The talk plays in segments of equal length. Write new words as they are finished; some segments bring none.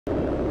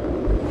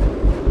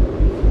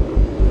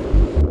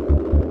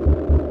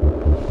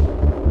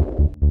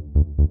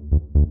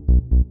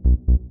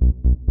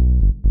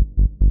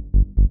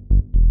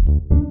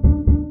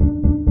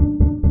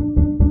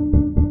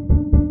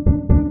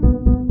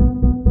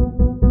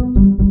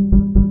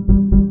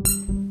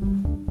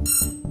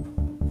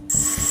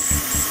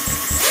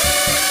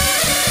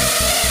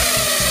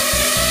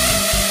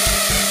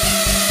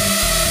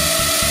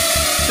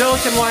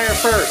silicone wire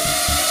first.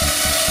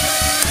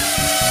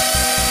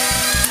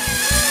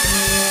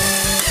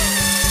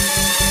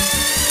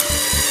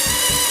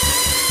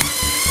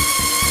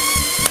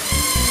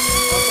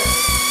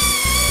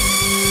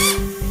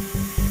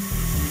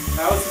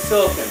 That was the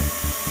silicone.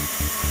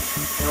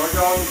 Now we're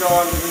going to go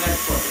on to the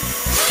next one.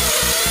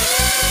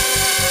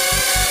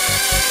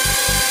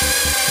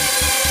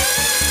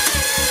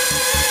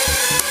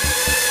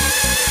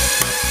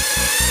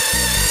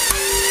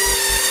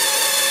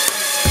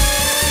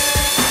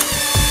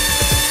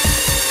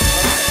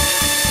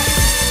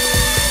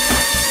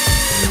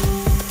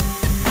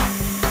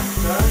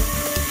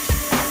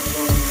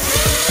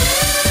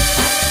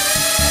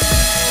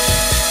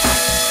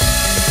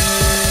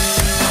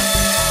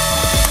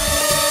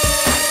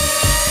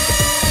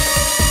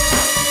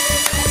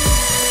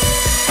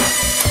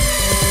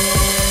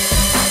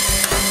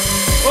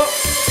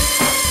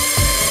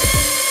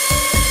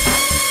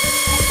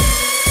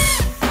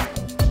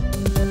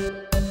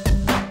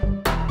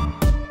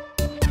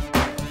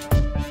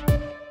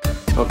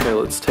 Okay,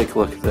 let's take a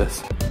look at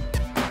this.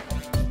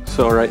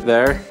 So right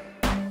there,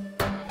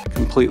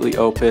 completely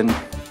open,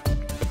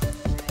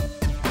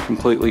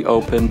 completely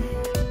open,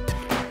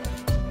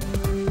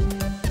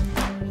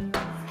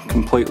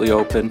 completely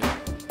open,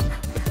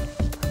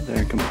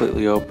 there,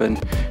 completely open.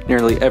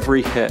 Nearly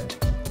every hit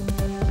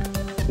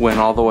went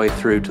all the way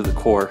through to the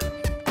core.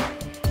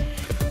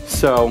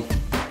 So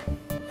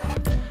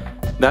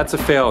that's a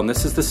fail, and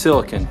this is the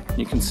silicone.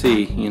 You can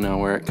see, you know,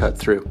 where it cut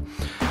through.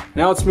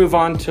 Now let's move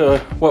on to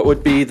what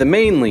would be the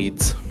main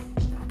leads.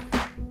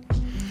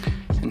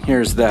 And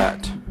here's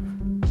that.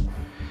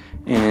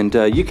 And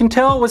you can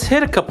tell it was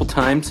hit a couple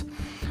times,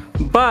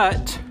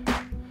 but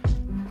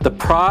the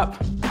prop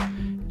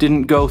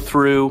didn't go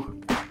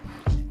through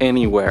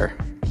anywhere.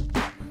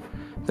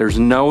 There's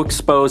no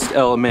exposed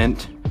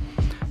element.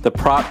 The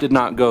prop did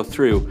not go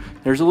through.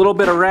 There's a little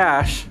bit of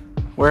rash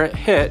where it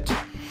hit,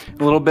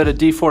 a little bit of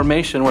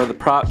deformation where the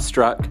prop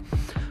struck,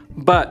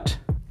 but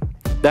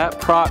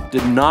that prop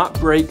did not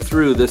break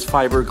through this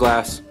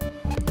fiberglass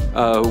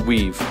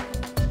weave.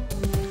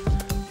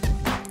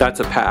 That's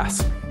a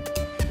pass.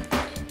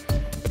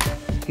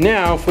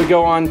 Now, if we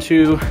go on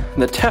to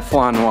the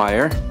Teflon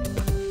wire,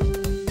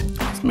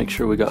 let's make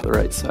sure we got the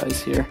right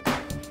size here.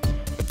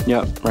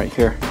 Yep, right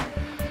here.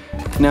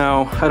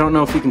 Now, I don't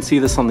know if you can see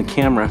this on the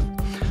camera,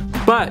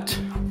 but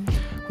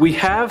we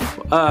have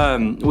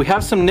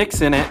some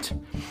nicks in it,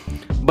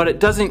 but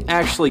it doesn't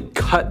actually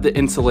cut the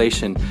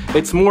insulation.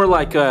 It's more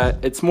like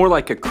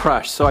a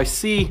crush. So I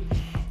see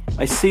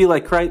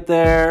like right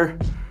there,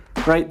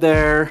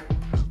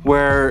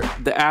 where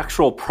the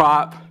actual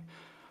prop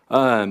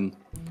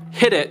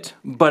hit it,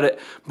 but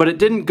it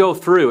didn't go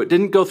through. It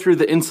didn't go through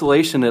the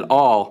insulation at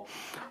all.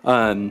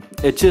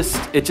 It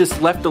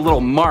just left a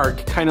little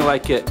mark, kind of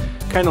like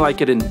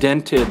it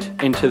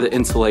indented into the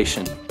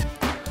insulation.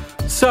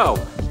 So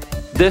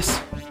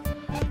this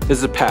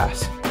is a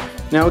pass.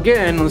 Now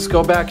again, let's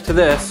go back to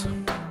this.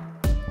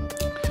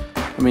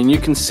 I mean, you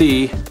can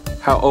see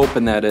how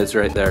open that is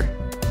right there.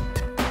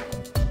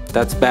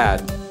 That's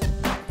bad.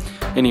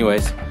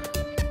 Anyways,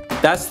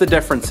 that's the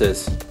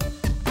differences.